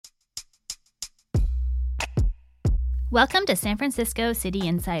Welcome to San Francisco City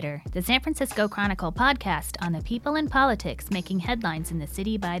Insider, the San Francisco Chronicle podcast on the people and politics making headlines in the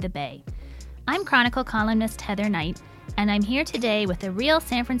city by the Bay. I'm Chronicle columnist Heather Knight, and I'm here today with a real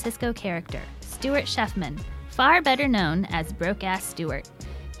San Francisco character, Stuart Sheffman, far better known as Broke-Ass Stuart.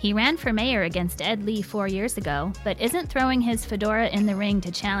 He ran for mayor against Ed Lee 4 years ago, but isn't throwing his fedora in the ring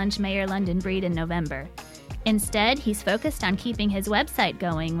to challenge Mayor London Breed in November. Instead, he's focused on keeping his website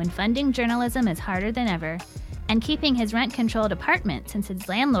going when funding journalism is harder than ever, and keeping his rent-controlled apartment since his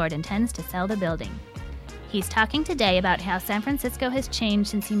landlord intends to sell the building. He's talking today about how San Francisco has changed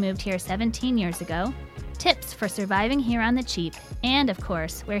since he moved here 17 years ago, tips for surviving here on the cheap, and, of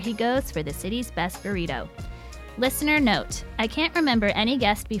course, where he goes for the city's best burrito. Listener note, I can't remember any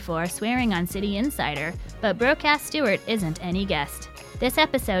guest before swearing on City Insider, but Broke-Ass Stuart isn't any guest. This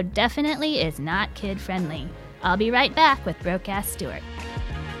episode definitely is not kid-friendly. I'll be right back with Broke-Ass Stuart.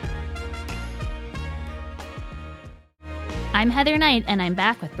 I'm Heather Knight, and I'm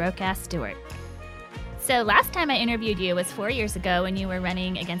back with Broke-Ass Stuart. So last time I interviewed you was 4 years ago when you were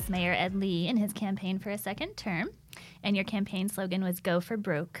running against Mayor Ed Lee in his campaign for a second term, and your campaign slogan was Go for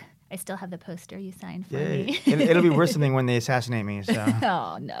Broke. I still have the poster you signed for me. It'll be worse something when they assassinate me. So.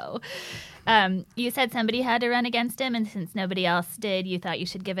 Oh, no. You said somebody had to run against him, and since nobody else did, you thought you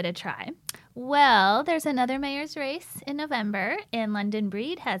should give it a try. Well, there's another mayor's race in November, and London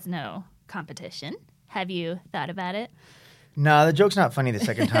Breed has no competition. Have you thought about it? No, the joke's not funny the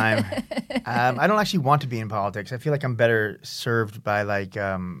second time. I don't actually want to be in politics. I feel like I'm better served by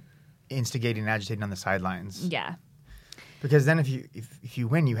instigating and agitating on the sidelines. Yeah. Because then if you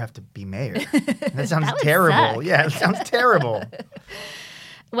win, you have to be mayor. That sounds terrible. Suck. Yeah, it sounds terrible.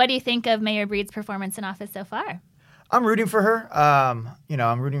 What do you think of Mayor Breed's performance in office so far? I'm rooting for her.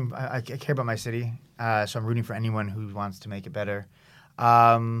 I'm rooting. I care about my city, so I'm rooting for anyone who wants to make it better.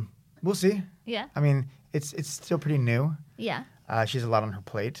 We'll see. Yeah. I mean, it's still pretty new. Yeah. She has a lot on her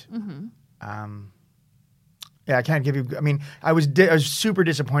plate. Mm-hmm. I can't give you. I mean, I was super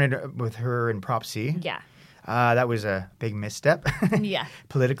disappointed with her in Prop C. Yeah. That was a big misstep. Yeah.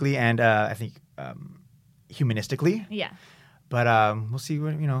 Politically and I think humanistically. Yeah. But we'll see.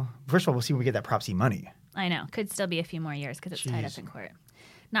 First of all, we'll see when we get that Prop C money. I know. Could still be a few more years because it's tied up in court.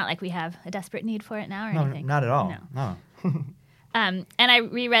 Not like we have a desperate need for it now or anything. No, not at all. No. And I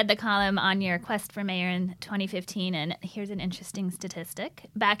reread the column on your quest for mayor in 2015, and here's an interesting statistic.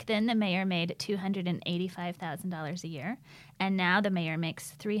 Back then, the mayor made $285,000 a year, and now the mayor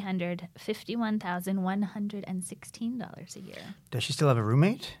makes $351,116 a year. Does she still have a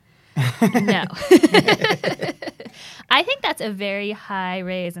roommate? No. I think that's a very high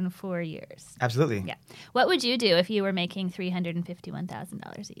raise in 4 years. Absolutely. Yeah. What would you do if you were making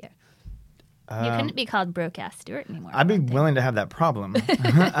 $351,000 a year? You couldn't be called Broke-Ass Stuart anymore. I'd be willing to have that problem.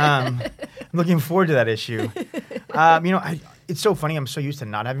 I'm looking forward to that issue. It's so funny. I'm so used to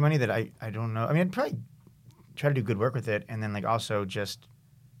not having money that I don't know. I mean, I'd probably try to do good work with it, and then also just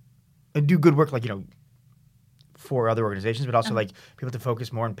do good work for other organizations, but also people to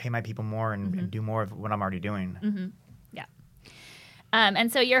focus more and pay my people more and do more of what I'm already doing. Mm-hmm. Yeah.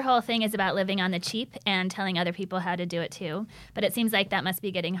 And so your whole thing is about living on the cheap and telling other people how to do it too. But it seems like that must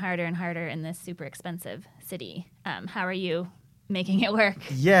be getting harder and harder in this super expensive city. How are you making it work?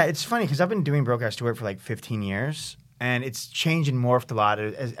 Yeah, it's funny because I've been doing Broke-Ass Stuart for 15 years. And it's changed and morphed a lot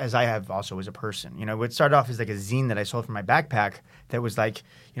as I have also as a person. It started off as a zine that I sold from my backpack that was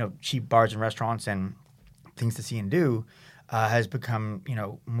cheap bars and restaurants and things to see and do has become,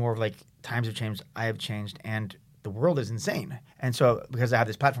 more of times have changed, I have changed, and the world is insane. And so because I have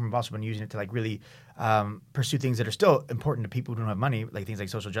this platform, I've also been using it to really pursue things that are still important to people who don't have money, like things like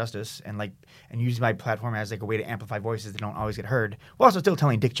social justice, and use my platform as a way to amplify voices that don't always get heard, while also still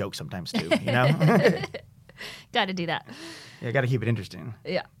telling dick jokes sometimes too, Got to do that. Yeah, got to keep it interesting.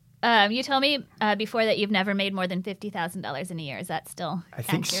 Yeah. You told me before that you've never made more than $50,000 in a year. Is that still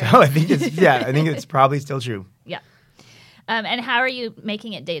think accurate? So. I think it's probably still true. Yeah. And how are you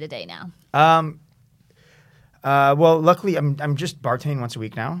making it day to day now? Well, luckily, I'm just bartending once a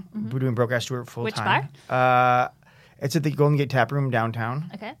week now. Mm-hmm. We're doing Broke-Ass Stuart full Which time. Which bar? It's at the Golden Gate Tap Room downtown.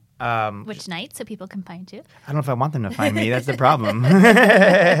 Okay. Which night so people can find you? I don't know if I want them to find me. That's the problem.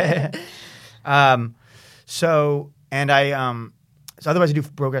 So otherwise I do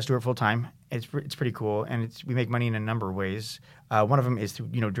Broke-Ass Stuart full time. It's pretty cool, and we make money in a number of ways. One of them is through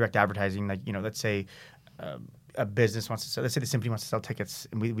direct advertising. Let's say a business wants to sell, let's say the Symphony wants to sell tickets,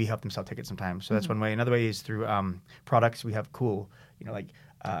 and we help them sell tickets sometimes. So that's one way. Another way is through products. We have cool,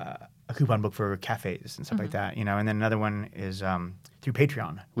 a coupon book for cafes and stuff like that. And then another one is through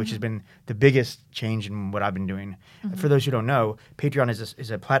Patreon, which has been the biggest change in what I've been doing. For those who don't know, Patreon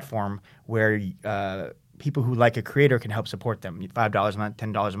is a platform where people who like a creator can help support them. $5 a month,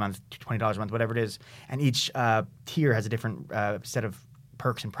 $10 a month, $20 a month, whatever it is. And each tier has a different set of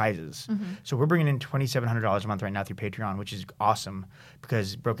perks and prizes. So we're bringing in $2,700 a month right now through Patreon, which is awesome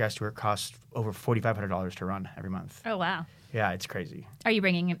because Broke Ass Stewart costs over $4,500 to run every month. Oh, wow. Yeah, it's crazy. Are you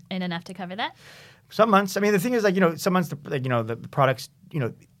bringing in enough to cover that? Some months. I mean, the thing is, like, some months, the products,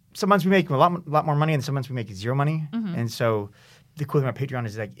 some months we make a lot more money and some months we make zero money. And so the cool thing about Patreon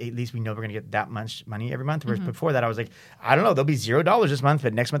is, like, at least we know we're going to get that much money every month. Whereas before that, I was like, I don't know, there'll be $0 this month,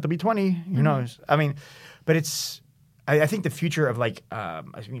 but next month there'll be 20. Who knows? I mean, but I think the future of, like,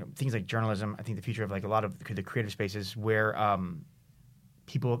 things like journalism, I think the future of, like, a lot of the creative spaces where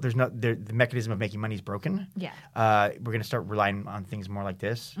people, the mechanism of making money is broken. Yeah. We're going to start relying on things more like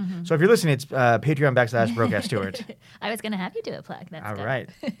this. So if you're listening, it's Patreon /Broke Ass Stewart. I was going to have you do a plug. That's all good. Right.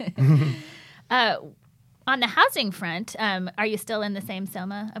 On the housing front, are you still in the same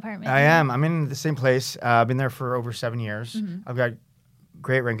Soma apartment? I am. I'm in the same place. I've been there for over 7 years. I've got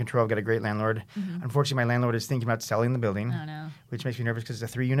great rent control. I've got a great landlord. Unfortunately, my landlord is thinking about selling the building, which makes me nervous because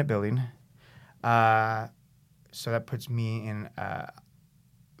it's a 3-unit building. So that puts me in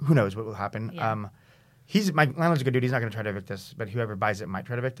who knows what will happen. Yeah. My landlord's a good dude. He's not going to try to evict us, but whoever buys it might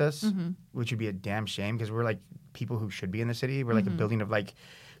try to evict us, which would be a damn shame because we're, like, people who should be in the city. We're like a building of, like,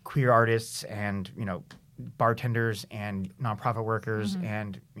 queer artists and, bartenders and nonprofit workers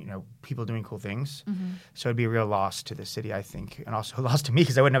and, people doing cool things. So it'd be a real loss to the city, I think, and also a loss to me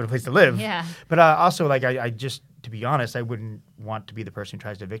because I wouldn't have a place to live. Yeah. But also, like, I just, to be honest, I wouldn't want to be the person who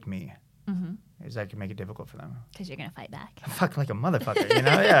tries to evict me. Because that could make it difficult for them. Because you're going to fight back. Fuck like a motherfucker,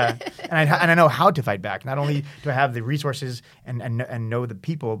 Yeah. And I know how to fight back. Not only do I have the resources and know the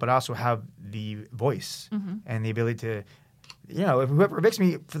people, but I also have the voice and the ability to, if whoever evicts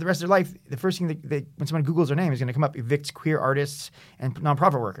me for the rest of their life, the first thing when someone Googles their name is going to come up, evicts queer artists and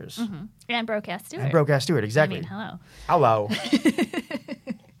nonprofit workers. And Broke Ass Stewart. And Broke Ass Stewart, exactly. I mean, hello.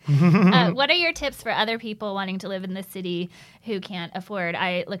 What are your tips for other people wanting to live in the city who can't afford?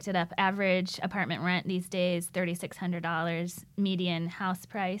 I looked it up. Average apartment rent these days, $3,600. Median house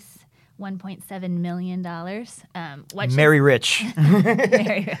price, $1.7 million. Very rich.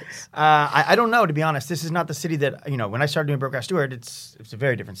 Very rich. I don't know, to be honest. This is not the city that, when I started doing Broke Ass Stewart, it's a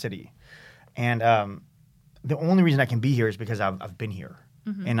very different city. And the only reason I can be here is because I've been here.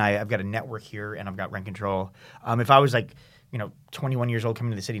 And I've got a network here and I've got rent control. If I was, like, 21 years old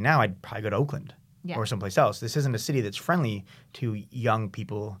coming to the city now, I'd probably go to Oakland or someplace else. This isn't a city that's friendly to young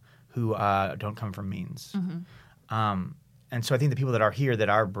people who don't come from means. And so I think the people that are here that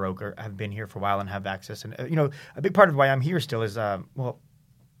are broke have been here for a while and have access. And, a big part of why I'm here still is, I've got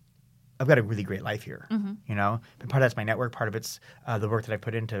a really great life here, But part of that's my network. Part of it's the work that I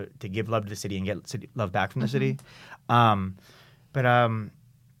put in to give love to the city and get love back from the city.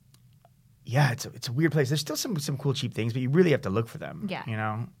 Yeah, it's a weird place. There's still some cool, cheap things, but you really have to look for them.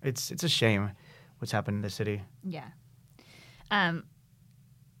 Yeah. It's a shame what's happened in the city. Yeah.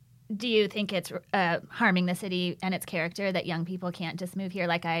 Do you think it's harming the city and its character that young people can't just move here?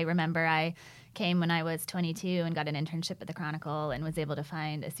 Like, I remember I came when I was 22 and got an internship at the Chronicle and was able to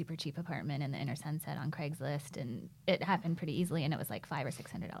find a super cheap apartment in the Inner Sunset on Craigslist, and it happened pretty easily, and it was like $500 or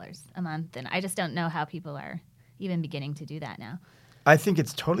 $600 a month. And I just don't know how people are even beginning to do that now. I think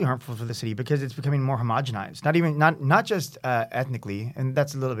it's totally harmful for the city because it's becoming more homogenized. Not just ethnically, and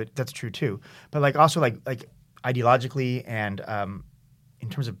that's true too, but like also like ideologically and in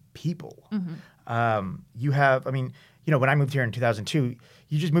terms of people. You have, when I moved here in 2002,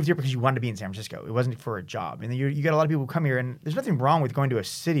 you just moved here because you wanted to be in San Francisco. It wasn't for a job. And you got a lot of people who come here, and there's nothing wrong with going to a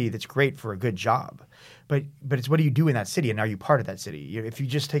city that's great for a good job. But it's what do you do in that city, and are you part of that city? If you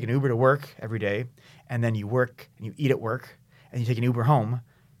just take an Uber to work every day, and then you work and you eat at work, and you take an Uber home,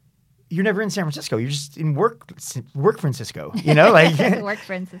 you're never in San Francisco. You're just in work Francisco, like work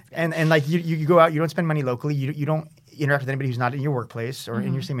Francisco. And like you go out, you don't spend money locally. You don't interact with anybody who's not in your workplace or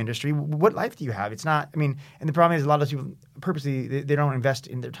in your same industry. What life do you have? It's not. And the problem is a lot of people purposely they don't invest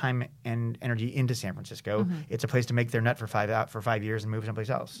in their time and energy into San Francisco. It's a place to make their nut for 5 years and move someplace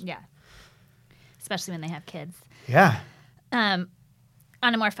else. Yeah, especially when they have kids. Yeah.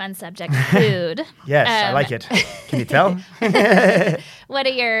 On a more fun subject, food. Yes, I like it. Can you tell? What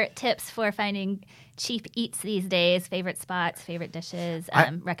are your tips for finding cheap eats these days? Favorite spots, favorite dishes,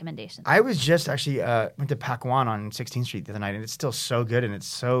 recommendations? I was just actually went to Pak Wan on 16th Street the other night, and it's still so good and it's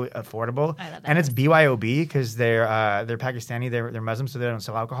so affordable. I love that. And it's BYOB because they're Pakistani, they're Muslim, so they don't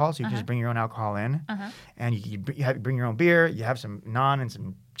sell alcohol. So you can just bring your own alcohol in, and you bring your own beer. You have some naan and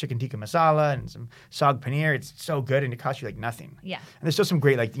some chicken tikka masala and some saag paneer. It's so good, and it costs you like nothing. Yeah. And there's still some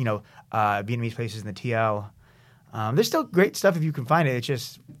great Vietnamese places in the TL. There's still great stuff if you can find it. It's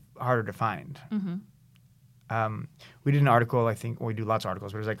just harder to find. We did an article, I think, well, we do lots of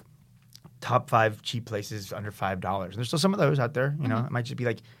articles, but it was like top 5 cheap places under $5. And there's still some of those out there. You know, it might just be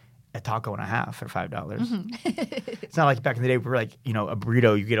like a taco and a half for $5. It's not like back in the day where like, you know, a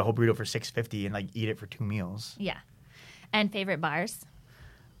burrito, you get a whole burrito for $6.50 and like eat it for 2 meals. Yeah. And favorite bars?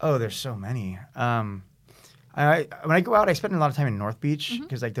 Oh, there's so many. When I go out, I spend a lot of time in North Beach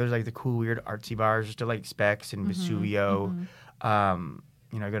because like those like the cool, weird, artsy bars, just like Specs and Vesuvio.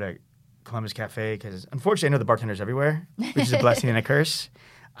 You know, I go to Columbus Cafe because unfortunately I know the bartenders everywhere, which is a blessing and a curse.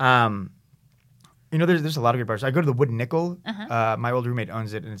 You know, there's a lot of good bars. I go to the Wooden Nickel. My old roommate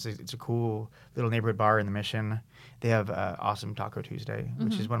owns it, and it's a cool little neighborhood bar in the Mission. They have awesome Taco Tuesday,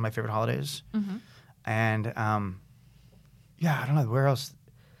 which is one of my favorite holidays. And yeah, I don't know where else.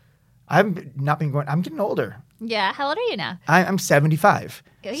 I've not been going. I'm getting older. Yeah. How old are you now? I'm 75.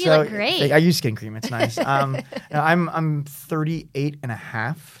 You look great. I use skin cream. It's nice. I'm 38 and a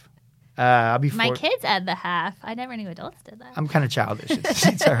half. I'll be My kids add the half. I never knew adults did that. I'm kind of childish.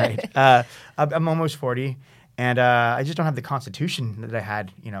 It's all right. I'm almost 40, and I just don't have the constitution that I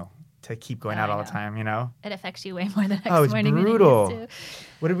had, you know, to keep going out all the time, you know? It affects you way more the next it's morning brutal. than it used to.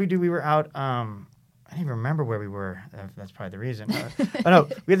 What did we do? We were out, I don't even remember where we were. That's probably the reason. No,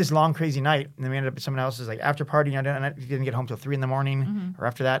 we had this long, crazy night, and then we ended up at someone else's like after party, and I didn't get home till 3 a.m. or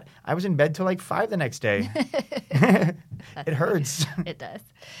after that. I was in bed till like 5 the next day. It hurts. It does.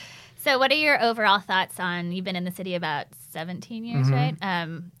 So what are your overall thoughts on, you've been in the city about 17 years, right?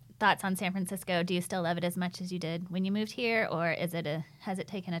 Thoughts on San Francisco? Do you still love it as much as you did when you moved here, or has it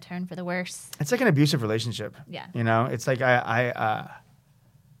taken a turn for the worse? It's like an abusive relationship. Yeah. You know, it's like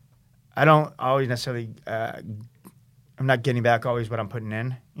I don't always necessarily, I'm not getting back always what I'm putting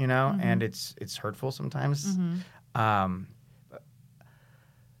in, you know, and it's hurtful sometimes. I've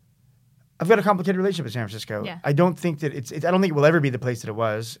got a complicated relationship with San Francisco. Yeah. I don't think that I don't think it will ever be the place that it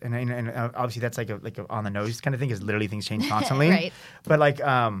was. And obviously that's like a on the nose kind of thing because literally things change constantly. Right. But like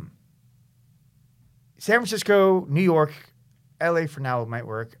San Francisco, New York, LA for now might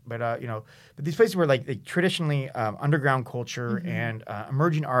work, but you know, but these places where like traditionally underground culture and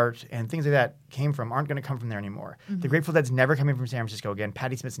emerging art and things like that came from aren't going to come from there anymore. The Grateful Dead's never coming from San Francisco again.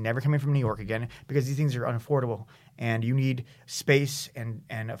 Patti Smith's never coming from New York again because these things are unaffordable, and you need space and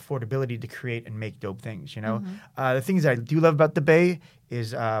affordability to create and make dope things. You know, the things that I do love about the Bay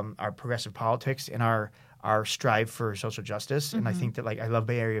is our progressive politics and our strive for social justice. And I think that, like, I love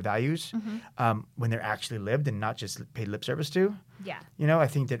Bay Area values when they're actually lived and not just paid lip service to. Yeah. You know, I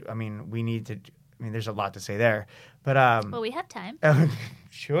think that, I mean, we need to, I mean, there's a lot to say there. But well, we have time.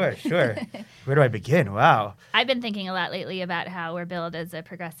 Sure. Where do I begin? Wow. I've been thinking a lot lately about how we're billed as a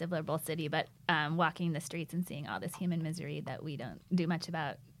progressive liberal city, but walking the streets and seeing all this human misery that we don't do much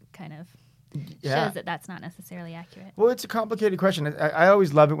about kind of shows that that's not necessarily accurate. Well, it's a complicated question. I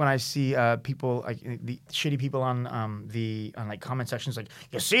always love it when I see people, like the shitty people on like comment sections, like,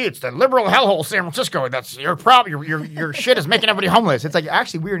 you see, it's the liberal hellhole, San Francisco. That's your problem. Your shit is making everybody homeless. It's like,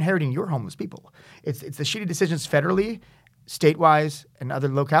 actually, we're inheriting your homeless people. It's the shitty decisions federally, state-wise, and other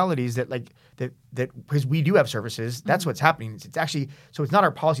localities that because we do have services. That's what's happening. It's actually, so it's not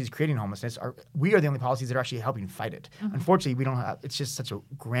our policies creating homelessness. We are the only policies that are actually helping fight it. Unfortunately, we don't have. It's just such a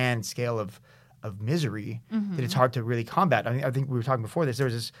grand scale of misery that it's hard to really combat. I mean, I think we were talking before this. There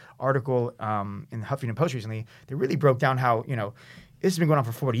was this article in the Huffington Post recently that really broke down how, you know, this has been going on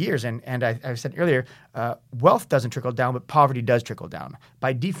for 40 years. And I said earlier, wealth doesn't trickle down, but poverty does trickle down.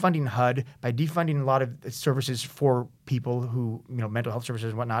 By defunding HUD, by defunding a lot of services for people who, you know, mental health services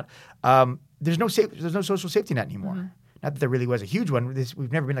and whatnot, there's no social safety net anymore. Not that there really was a huge one.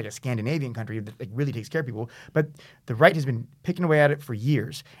 We've never been like a Scandinavian country that like really takes care of people. But the right has been picking away at it for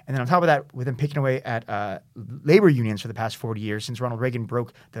years. And then on top of that, with them picking away at labor unions for the past 40 years, since Ronald Reagan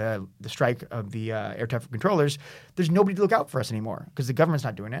broke the strike of the air traffic controllers, there's nobody to look out for us anymore because the government's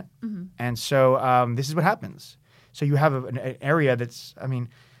not doing it. And so this is what happens. So you have an area that's, I mean,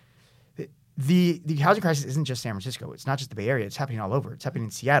 the housing crisis isn't just San Francisco. It's not just the Bay Area. It's happening all over. It's happening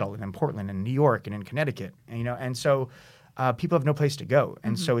in Seattle and in Portland and New York and in Connecticut. And, you know, and so people have no place to go.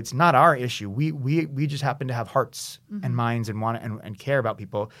 And so it's not our issue. We just happen to have hearts and minds and want and care about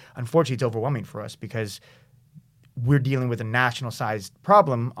people. Unfortunately, it's overwhelming for us because we're dealing with a national-sized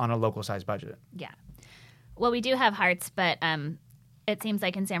problem on a local-sized budget. Yeah. Well, we do have hearts, but it seems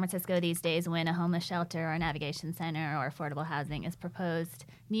like in San Francisco these days when a homeless shelter or a navigation center or affordable housing is proposed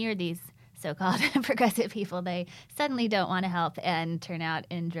near these so-called progressive people, they suddenly don't want to help and turn out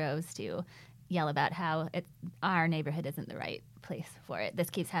in droves to yell about how our neighborhood isn't the right place for it. This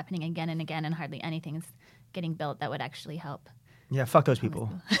keeps happening again and again, and hardly anything's getting built that would actually help. Yeah, fuck those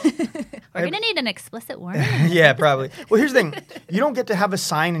people. We're going to need an explicit warning. Yeah, probably. Well, here's the thing. You don't get to have a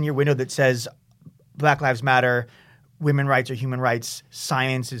sign in your window that says, Black Lives Matter, women rights are human rights,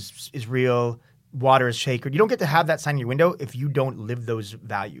 science is real, water is sacred. You don't get to have that sign in your window if you don't live those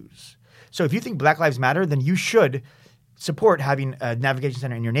values. So if you think Black Lives Matter, then you should support having a navigation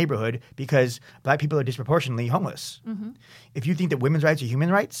center in your neighborhood because Black people are disproportionately homeless. If you think that women's rights are human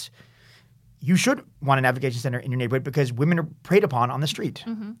rights, you should want a navigation center in your neighborhood because women are preyed upon on the street.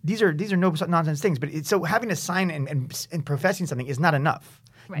 These are no nonsense things. But so having a sign and professing something is not enough.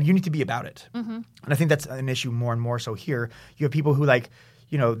 Right. You need to be about it. And I think that's an issue more and more so here. You have people who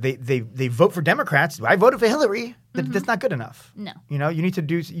they vote for Democrats. I voted for Hillary. That's not good enough. No. You need to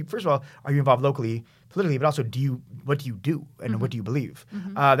do. First of all, are you involved locally, politically? But also, what do you do and what do you believe?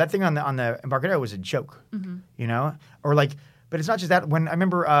 That thing on the Embarcadero was a joke. But it's not just that. When I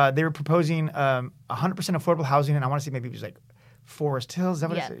remember they were proposing 100% affordable housing, and I want to say maybe it was like Forest Hills. Is that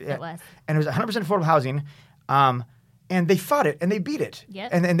what it was. And it was 100% affordable housing. And they fought it and they beat it. Yep.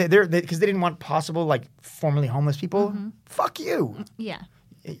 And they're because they didn't want possible formerly homeless people. Fuck you. Yeah.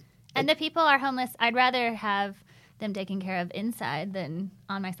 And the people are homeless. I'd rather have them taken care of inside than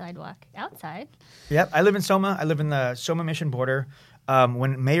on my sidewalk outside. Yep. I live in Soma. I live in the Soma Mission border.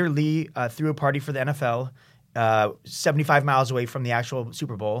 When Mayor Lee threw a party for the NFL 75 miles away from the actual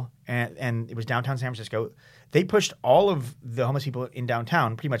Super Bowl, and it was downtown San Francisco, they pushed all of the homeless people in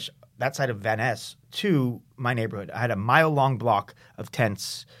downtown, pretty much that side of Van Ness, to my neighborhood. I had a mile-long block of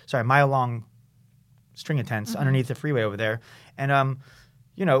tents. Sorry, a mile-long string of tents underneath the freeway over there. And,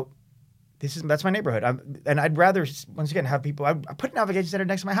 that's my neighborhood. And I'd rather, once again, have people. I put a navigation center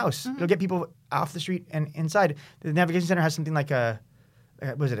next to my house. It'll get people off the street and inside. The navigation center has something like I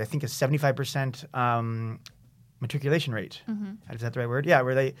think a 75% matriculation rate. Is that the right word? Yeah,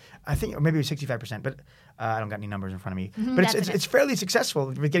 I think maybe it was 65%, but I don't got any numbers in front of me. But it's fairly successful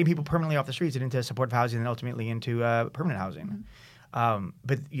with getting people permanently off the streets and into supportive housing and ultimately into permanent housing.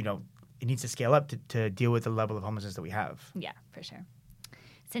 But it needs to scale up to deal with the level of homelessness that we have. Yeah, for sure.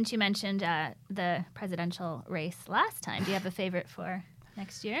 Since you mentioned the presidential race last time, do you have a favorite for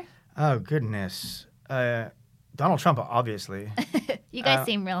next year? Oh, goodness. Donald Trump, obviously. You guys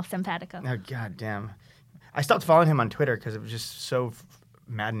seem real simpatico. Oh, goddamn. I stopped following him on Twitter because it was just so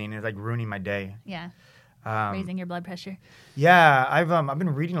maddening. It was ruining my day. Yeah. Raising your blood pressure. Yeah. I've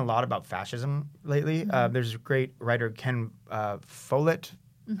been reading a lot about fascism lately. There's a great writer, Ken Follett.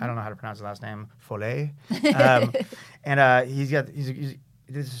 I don't know how to pronounce his last name. Follett. And he's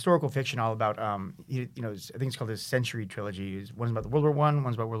historical fiction all about, I think it's called his Century Trilogy. One's about World War I,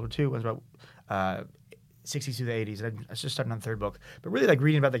 one's about World War II, one's about 60s to the 80s. And I just started on the third book. But really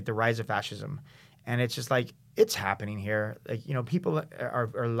reading about the rise of fascism. And it's just it's happening here. People are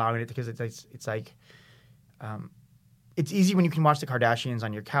allowing it because it's easy when you can watch the Kardashians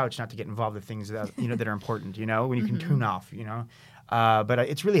on your couch not to get involved with things that that are important. When you can tune off. But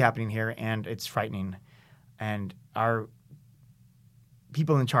it's really happening here, and it's frightening. And our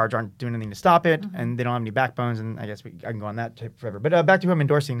people in charge aren't doing anything to stop it, and they don't have any backbones. And I guess I can go on that tip forever. But back to who I'm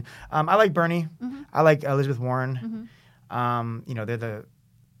endorsing. I like Bernie. I like Elizabeth Warren. I'm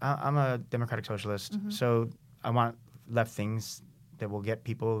a democratic socialist, so I want left things that will get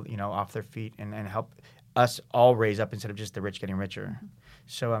people, off their feet and help us all raise up instead of just the rich getting richer.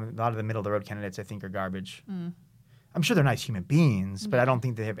 So a lot of the middle of the road candidates I think are garbage. I'm sure they're nice human beings, but I don't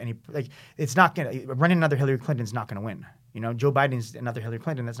think they have any. It's not going to running another Hillary Clinton's not going to win. Joe Biden's another Hillary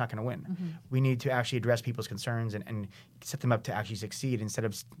Clinton that's not going to win. We need to actually address people's concerns and set them up to actually succeed instead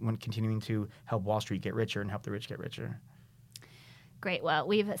of continuing to help Wall Street get richer and help the rich get richer. Great. Well,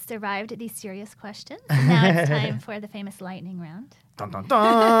 we've survived these serious questions. Now it's time for the famous lightning round. Dun, dun,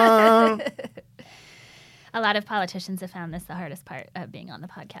 dun. A lot of politicians have found this the hardest part of being on the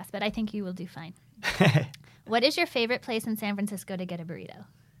podcast, but I think you will do fine. What is your favorite place in San Francisco to get a burrito?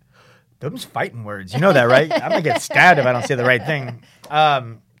 Those fighting words. You know that, right? I'm going to get stabbed if I don't say the right thing.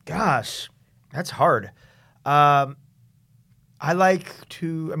 Gosh, that's hard. I like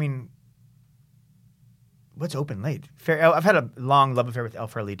to, what's open late? I've had a long love affair with El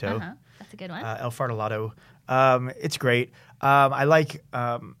Farolito. That's a good one. El Farolato. It's great. I like,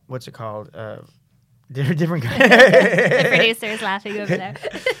 what's it called? Different The producer is laughing over there.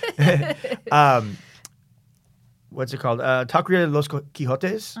 What's it called? Taqueria Los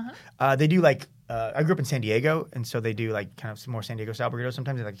Quixotes. They do I grew up in San Diego, and so they do kind of some more San Diego style burritos.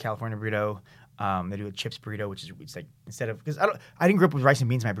 Sometimes they a California burrito. They do a chips burrito, which is instead of because I didn't grow up with rice and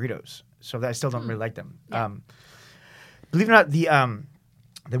beans in my burritos, so I still don't really like them. Yeah. Believe it or not, the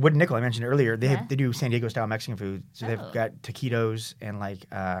Wooden Nickel I mentioned earlier, they do San Diego style Mexican food. So they've got taquitos and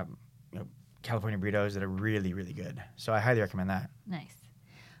California burritos that are really, really good. So I highly recommend that. Nice.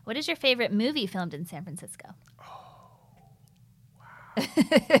 What is your favorite movie filmed in San Francisco? Oh, wow.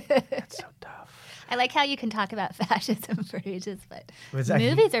 That's so tough. I like how you can talk about fascism for ages, but Was that-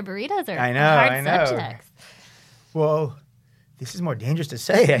 movies or burritos are I know, hard I know. subjects. Well, this is more dangerous to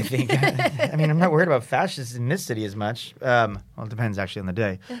say, I think. I mean, I'm not worried about fascists in this city as much. Well, it depends actually on the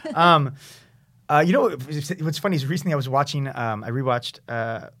day. You know, what's funny is recently I was watching, I rewatched,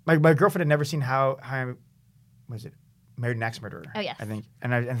 my girlfriend had never seen how was it? Married an Axe Murderer. Oh, yes. I think.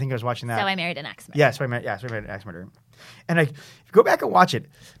 And I think I was watching that. So I Married an Axe Murderer. Yeah, so I married an Axe Murderer. And if you go back and watch it,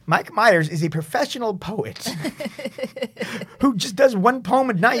 Mike Myers is a professional poet who just does one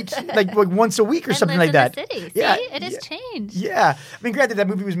poem a night, like once a week or And something lives like that. in the city. Yeah, See? It has changed. Yeah. I mean, granted, that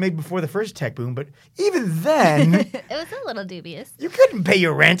movie was made before the first tech boom, but even then, It was a little dubious. you couldn't pay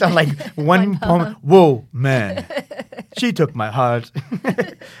your rent on like one poem. Whoa, man. She took my heart.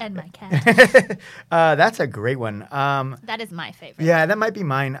 And my cat. That's a great one. That is my favorite. Yeah, that might be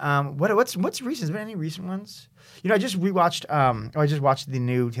mine. What's recent? Has there been any recent ones? You know, I just rewatched. I just watched the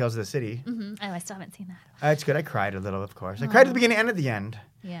new Tales of the City. Mm-hmm. Oh, I still haven't seen that. It's good. I cried a little, of course. I cried at the beginning and at the end.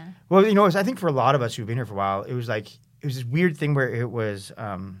 Yeah. Well, you know, I think for a lot of us who've been here for a while, it was this weird thing where it was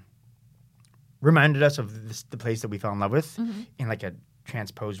reminded us of the place that we fell in love with in like a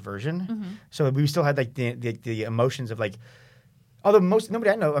transposed version. Mm-hmm. So we still had like the emotions of like. Although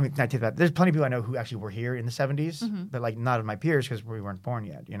nobody I know, I mean, not take that. There's plenty of people I know who actually were here in the 70s, but like not of my peers because we weren't born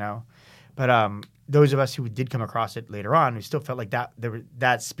yet, you know. But those of us who did come across it later on, we still felt like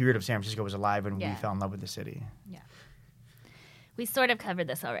that spirit of San Francisco was alive when we fell in love with the city. Yeah. We sort of covered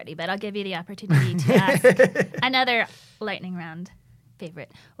this already, but I'll give you the opportunity to ask another lightning round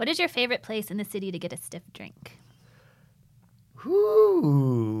favorite. What is your favorite place in the city to get a stiff drink?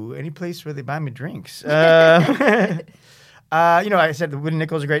 Ooh, any place where they buy me drinks. You know, I said the Wooden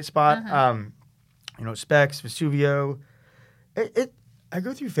Nickel is a great spot. You know, Specs, Vesuvio. I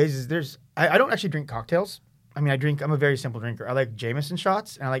go through phases. I don't actually drink cocktails. I mean, I'm a very simple drinker. I like Jameson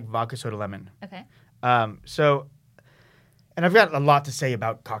shots and I like vodka soda lemon. Okay. And I've got a lot to say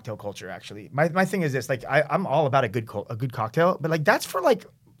about cocktail culture. Actually, my thing is this: like, I'm all about a good cocktail, but like that's for like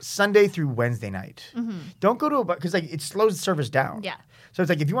Sunday through Wednesday night. Don't go to a bar because like it slows the service down. Yeah. So it's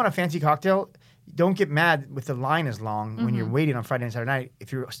like if you want a fancy cocktail, don't get mad with the line as long when you're waiting on Friday and Saturday night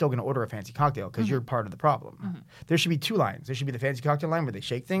if you're still going to order a fancy cocktail because you're part of the problem. There should be two lines. There should be the fancy cocktail line where they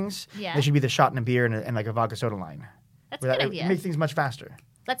shake things. Yeah. There should be the shot and a beer and like a vodka soda line. That's a good idea. It makes things much faster.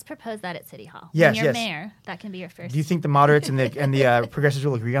 Let's propose that at City Hall. Yes, when you're yes. mayor, that can be your first. Do you think the moderates and the progressives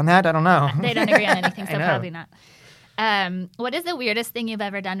will agree on that? I don't know. They don't agree on anything, so I know. probably not. What is the weirdest thing you've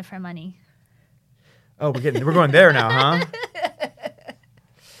ever done for money? Oh, we're going there now, huh?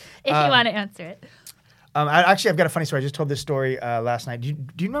 If you want to answer it. I've got a funny story. I just told this story last night. Do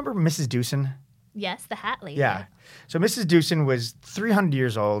you remember Mrs. Dewson? Yes, the hat lady. Yeah. So Mrs. Dewson was 300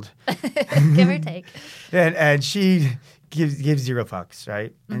 years old. Give or take. And she gives zero fucks,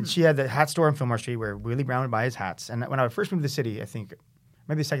 right? And she had the hat store on Fillmore Street where Willie Brown would buy his hats. And when I first moved to the city, I think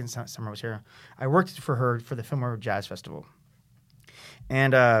maybe the second summer I was here, I worked for her for the Fillmore Jazz Festival.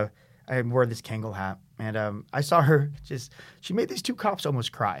 And I wore this Kangol hat. And I saw her she made these two cops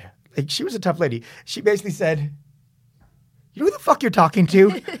almost cry. Like, she was a tough lady. She basically said, "You know who the fuck you're talking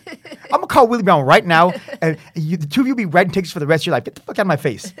to? I'm going to call Willie Brown right now, and the two of you will be writing tickets for the rest of your life. Get the fuck out of my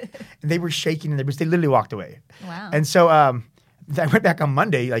face." And they were shaking, and they literally walked away. Wow. And so I went back on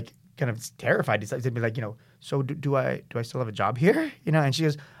Monday, like, kind of terrified. They'd be like, you know, "So do I still have a job here?" You know, and she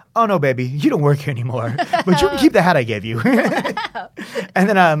goes, "Oh, no, baby, you don't work here anymore, but you can keep the hat I gave you." And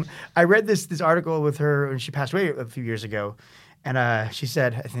then I read this article with her when she passed away a few years ago. And she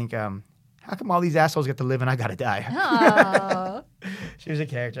said, I think, "How come all these assholes get to live and I got to die?" Oh. She was a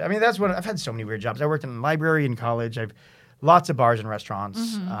character. I mean, that's what I've had so many weird jobs. I worked in a library in college. I've lots of bars and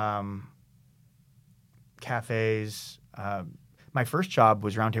restaurants, cafes. My first job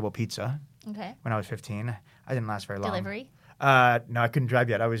was Round Table Pizza Okay. when I was 15. I didn't last very long. Delivery? No, I couldn't drive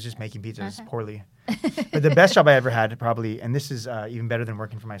yet. I was just making pizzas poorly. But the best job I ever had, probably, and this is even better than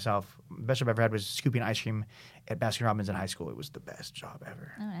working for myself, the best job I ever had was scooping ice cream at Baskin-Robbins in high school. It was the best job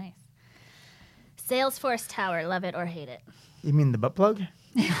ever. Oh, nice. Salesforce Tower, love it or hate it? You mean the butt plug?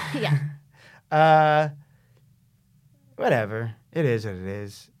 Yeah. Whatever. It is what it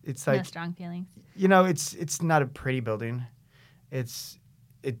is. It's like, No strong feelings. you know, it's not a pretty building. It's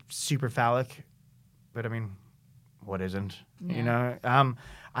super phallic, but I mean, what isn't? Yeah. You know,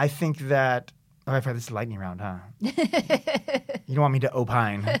 I think that. Oh, I forgot this is a lightning round, huh? You don't want me to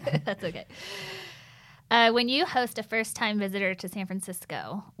opine. That's okay. When you host a first-time visitor to San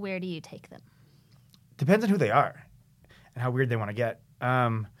Francisco, where do you take them? Depends on who they are and how weird they want to get. You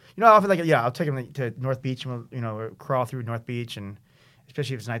know, often I'll take them to North Beach and we'll crawl through North Beach and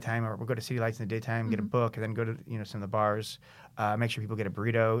especially if it's nighttime, or we'll go to City Lights in the daytime, get a book, and then go to some of the bars. Make sure people get a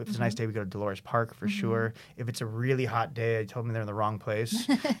burrito. If it's a nice day, we go to Dolores Park for sure. If it's a really hot day, I told them they're in the wrong place.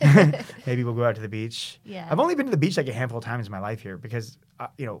 Maybe we'll go out to the beach. Yeah. I've only been to the beach like a handful of times in my life here because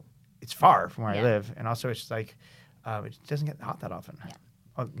it's far from where I live, and also it's like it doesn't get hot that often. Yeah.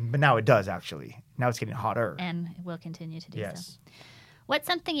 But now it does actually. Now it's getting hotter. And it will continue to do so. Yes. What's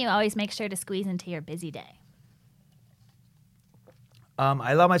something you always make sure to squeeze into your busy day?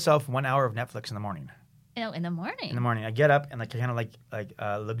 I allow myself 1 hour of Netflix in the morning. Oh, in the morning. In the morning, I get up and I kind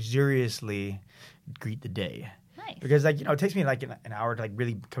of luxuriously greet the day. Nice. Because it takes me like an hour to like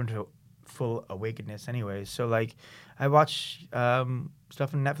really come to full awakeness anyway. So like I watch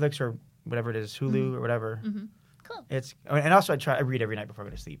stuff on Netflix or whatever it is, Hulu or whatever. Mm-hmm. Cool. And also I read every night before I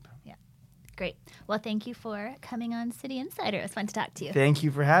go to sleep. Yeah. Great. Well, thank you for coming on City Insider. It was fun to talk to you. Thank you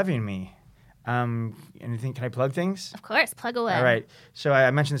for having me. Anything? Can I plug things? Of course. Plug away. All right. So I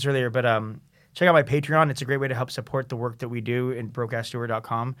mentioned this earlier, but check out my Patreon. It's a great way to help support the work that we do in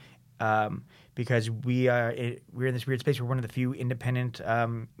broadcaststewart.com because we're in this weird space. We're one of the few independent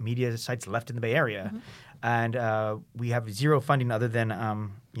media sites left in the Bay Area. And we have zero funding other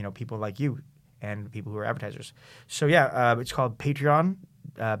than people like you and people who are advertisers. So it's called Patreon.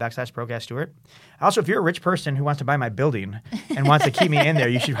 /Broadcast Stewart. Also, if you're a rich person who wants to buy my building and wants to keep me in there,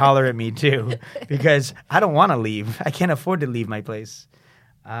 you should holler at me too, because I don't want to leave. I can't afford to leave my place.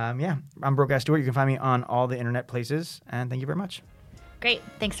 I'm Broadcast Stewart. You can find me on all the internet places, and thank you very much. Great.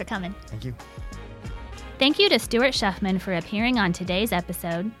 Thanks for coming. Thank you. Thank you to Stuart Schuffman for appearing on today's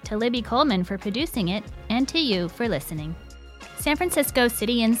episode, to Libby Coleman for producing it, and to you for listening. San Francisco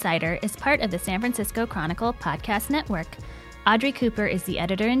City Insider is part of the San Francisco Chronicle podcast network. Audrey Cooper is the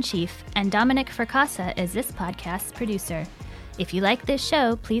editor-in-chief, and Dominic Fracassa is this podcast's producer. If you like this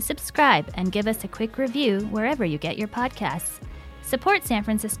show, please subscribe and give us a quick review wherever you get your podcasts. Support San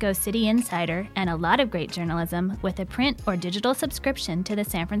Francisco City Insider and a lot of great journalism with a print or digital subscription to the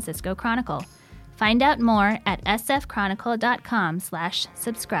San Francisco Chronicle. Find out more at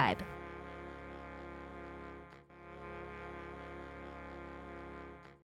sfchronicle.com/subscribe.